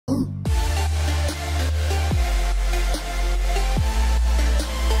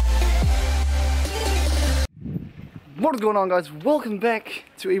What is going on, guys? Welcome back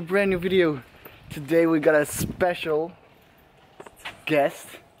to a brand new video. Today we got a special guest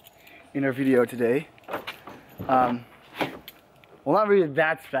in our video today. Well, not really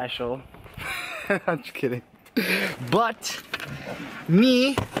that special. I'm just kidding. But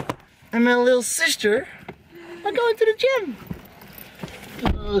me and my little sister are going to the gym.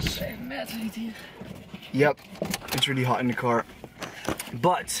 Yep, it's really hot in the car.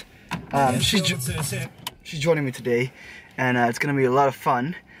 But she's joining me today, and it's gonna be a lot of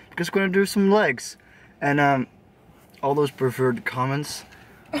fun because we're gonna do some legs. And all those preferred comments,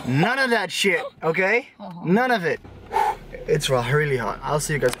 none of that shit, okay? None of it. It's really hot. I'll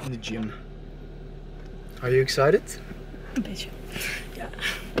see you guys in the gym. Are you excited? A bit, yeah.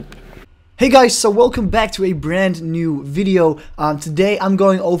 Hey guys, so welcome back to a brand new video. Today I'm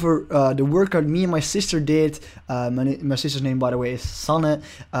going over the workout me and my sister did. My sister's name, by the way, is Sanne.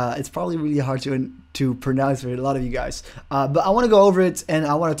 It's probably really hard to pronounce for a lot of you guys. But I want to go over it and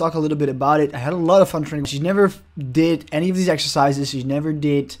I want to talk a little bit about it. I had a lot of fun training. She never did any of these exercises. She never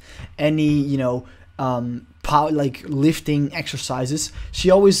did any, you know, like lifting exercises. She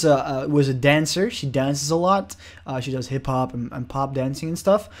always was a dancer. She dances a lot. She does hip hop and pop dancing and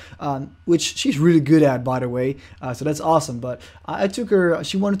stuff, which she's really good at, by the way. So that's awesome. But I took her.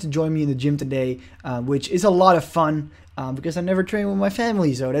 She wanted to join me in the gym today, which is a lot of fun. Because I never train with my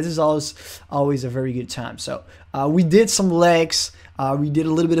family, so that is always a very good time. So we did some legs. We did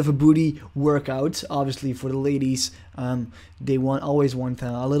a little bit of a booty workout, obviously for the ladies. They always want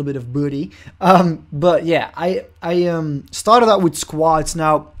a little bit of booty. But yeah, I started out with squats.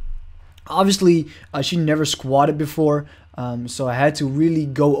 Now, obviously, she never squatted before. So I had to really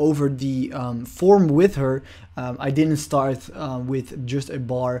go over the form with her. I didn't start with just a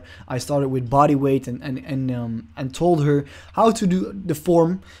bar. I started with body weight and told her how to do the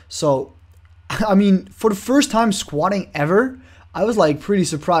form. So, I mean, for the first time squatting ever, I was like pretty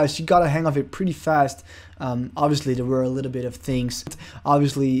surprised. She got a hang of it pretty fast. Obviously, there were a little bit of things.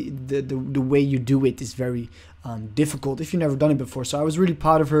 Obviously, the way you do it is very difficult if you've never done it before. So I was really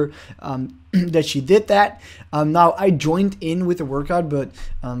proud of her that she did that. Now I joined in with the workout, but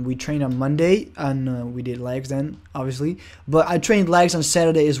we trained on Monday and we did legs then, obviously. But I trained legs on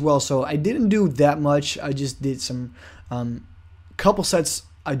Saturday as well, so I didn't do that much. I just did some couple sets.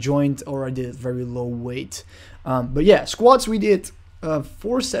 I joined or I did very low weight. But yeah, squats we did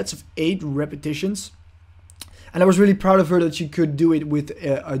 4 sets of 8 repetitions. And I was really proud of her that she could do it with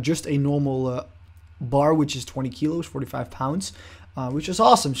just a normal bar, which is 20 kilos, 45 pounds, which is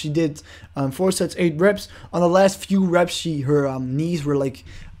awesome. She did 4 sets, 8 reps. On the last few reps, her knees were like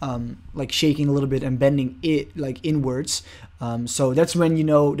shaking a little bit and bending it like inwards. So that's when you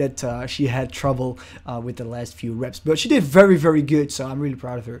know that she had trouble with the last few reps. But she did very, very good, so I'm really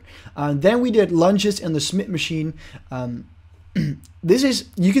proud of her. Then we did lunges in the Smith machine. This is,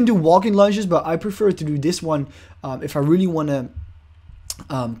 you can do walking lunges, but I prefer to do this one if I really want to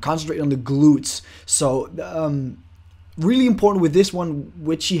concentrate on the glutes. So really important with this one,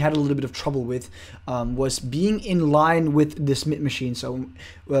 which she had a little bit of trouble with, was being in line with the Smith machine. So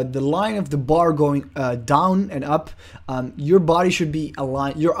the line of the bar going down and up, your body should be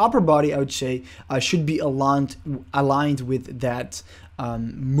aligned. Your upper body, I would say, should be aligned with that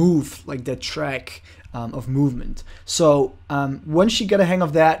move, like that track of movement. So once she got a hang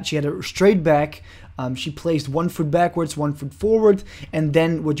of that, she had a straight back. She placed 1 foot backwards, 1 foot forward, and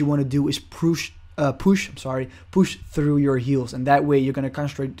then what you want to do is push through your heels, and that way you're going to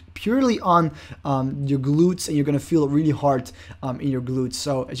concentrate purely on your glutes, and you're going to feel it really hard in your glutes.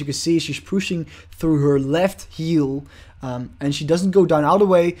 So as you can see, she's pushing through her left heel, and she doesn't go down all the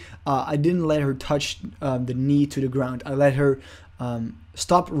way. I didn't let her touch the knee to the ground. I let her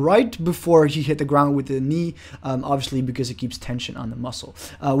stop right before she hit the ground with the knee, obviously because it keeps tension on the muscle.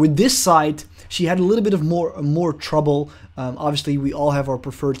 With this side, she had a little bit of more trouble. Obviously, we all have our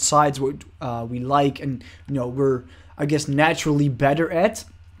preferred sides, what we like, and you know we're, I guess, naturally better at.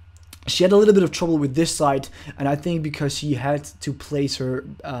 She had a little bit of trouble with this side, and I think because she had to place her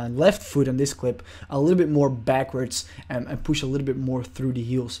left foot on this clip a little bit more backwards and push a little bit more through the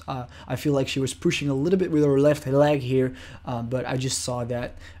heels. I feel like she was pushing a little bit with her left leg here, but I just saw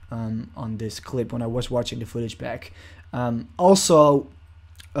that on this clip when I was watching the footage back. Also,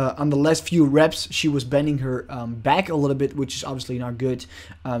 on the last few reps, she was bending her back a little bit, which is obviously not good.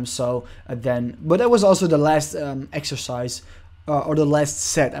 But that was also the last exercise. Or the last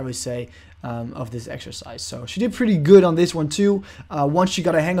set, I would say, of this exercise. So she did pretty good on this one too. Once she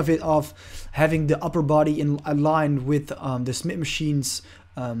got a hang of it, of having the upper body aligned with the Smith machine's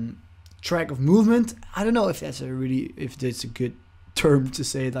track of movement. I don't know if that's a good term to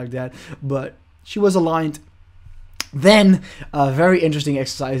say it like that, but she was aligned Then, very interesting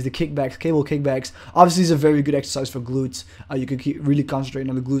exercise, the kickbacks, cable kickbacks. Obviously, it's a very good exercise for glutes. You can keep really concentrating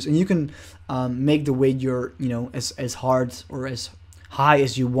on the glutes, and you can make the weight as hard or as high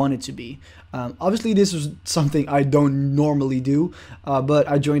as you want it to be. Obviously, this was something I don't normally do, but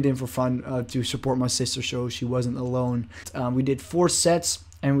I joined in for fun to support my sister, so she wasn't alone. We did 4 sets.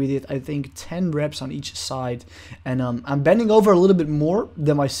 And we did, I think, 10 reps on each side. And I'm bending over a little bit more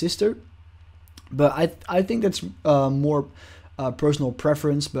than my sister. But I think that's more personal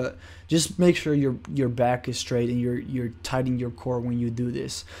preference. But just make sure your back is straight and you're tightening your core when you do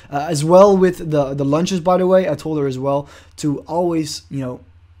this. As well with the lunges, by the way, I told her as well to always,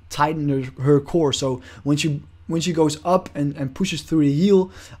 tighten her core. So when she goes up and pushes through the heel,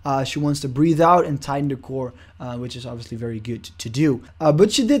 she wants to breathe out and tighten the core, which is obviously very good to do.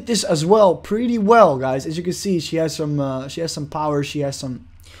 But she did this as well pretty well, guys. As you can see, she has some power. She has some,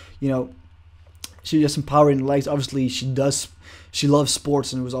 she has some power in the legs. Obviously, she loves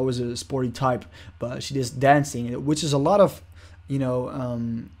sports and was always a sporty type. But she does dancing, which is a lot of,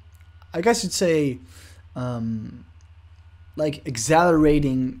 I guess you'd say, like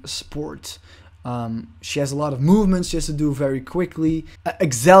exhilarating sport. She has a lot of movements she has to do very quickly.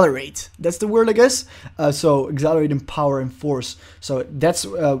 Accelerate, that's the word, I guess. So accelerate in power and force. So that's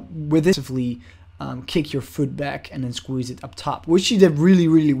with this, kick your foot back and then squeeze it up top, which she did really,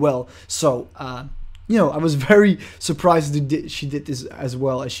 really well. So I was very surprised she did this as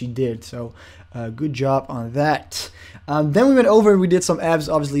well as she did. So good job on that. Then we went over and we did some abs,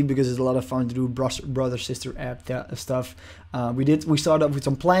 obviously, because it's a lot of fun to do brother-sister ab stuff. We started off with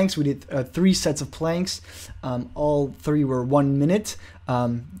some planks. We did 3 sets of planks. All 3 were 1 minute.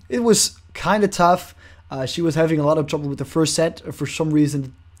 It was kind of tough. She was having a lot of trouble with the first set. For some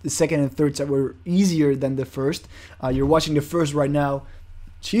reason, the second and third set were easier than the first. You're watching the first right now.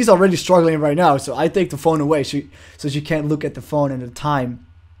 She's already struggling right now, so I take the phone away so she can't look at the phone and the time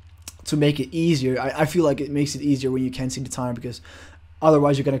to make it easier. I feel like it makes it easier when you can't see the time, because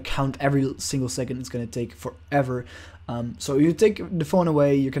otherwise you're going to count every single second. It's going to take forever. So you take the phone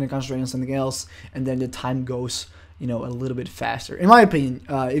away, you're going to concentrate on something else, and then the time goes a little bit faster, in my opinion.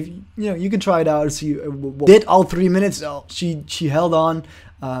 If you can try it out and see. Did all 3 minutes though. She held on.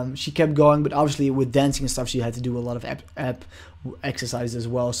 She kept going, but obviously with dancing and stuff, she had to do a lot of ab exercise as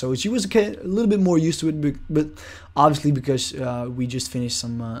well. So she was a little bit more used to it, but obviously because we just finished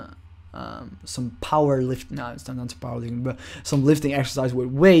some power lift. No, it's not powerlifting, but some lifting exercise with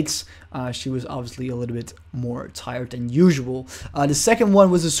weights. She was obviously a little bit more tired than usual. The second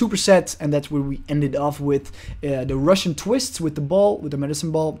one was a superset, and that's where we ended off with the Russian twists with the medicine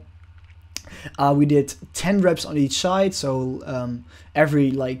ball. We did 10 reps on each side, so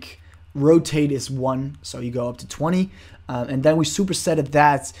every rotate is 1, so you go up to 20. And then we supersetted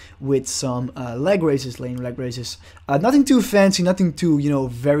that with some leg raises, laying leg raises. Nothing too fancy, nothing too,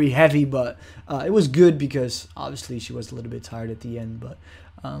 very heavy, but it was good because obviously she was a little bit tired at the end, but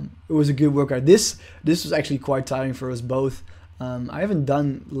it was a good workout. This was actually quite tiring for us both. I haven't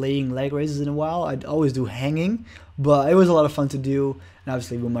done laying leg raises in a while. I'd always do hanging, but it was a lot of fun to do. And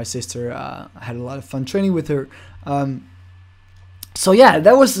obviously with my sister, I had a lot of fun training with her. So yeah,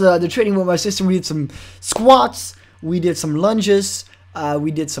 that was the training with my sister. We did some squats. We did some lunges,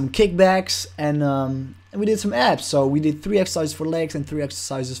 we did some kickbacks, and we did some abs. So we did 3 exercises for legs and 3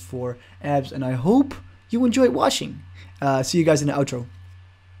 exercises for abs, and I hope you enjoyed watching. See you guys in the outro.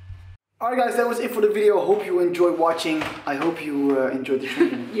 Alright guys, that was it for the video. Hope you enjoyed watching. I hope you enjoyed the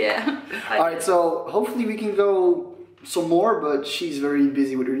training. Yeah. Alright, so hopefully we can go some more, but she's very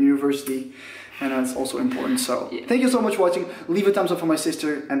busy with her university, and that's also important. So yeah. Thank you so much for watching. Leave a thumbs up for my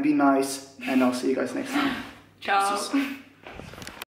sister, and be nice, and I'll see you guys next time. Ciao.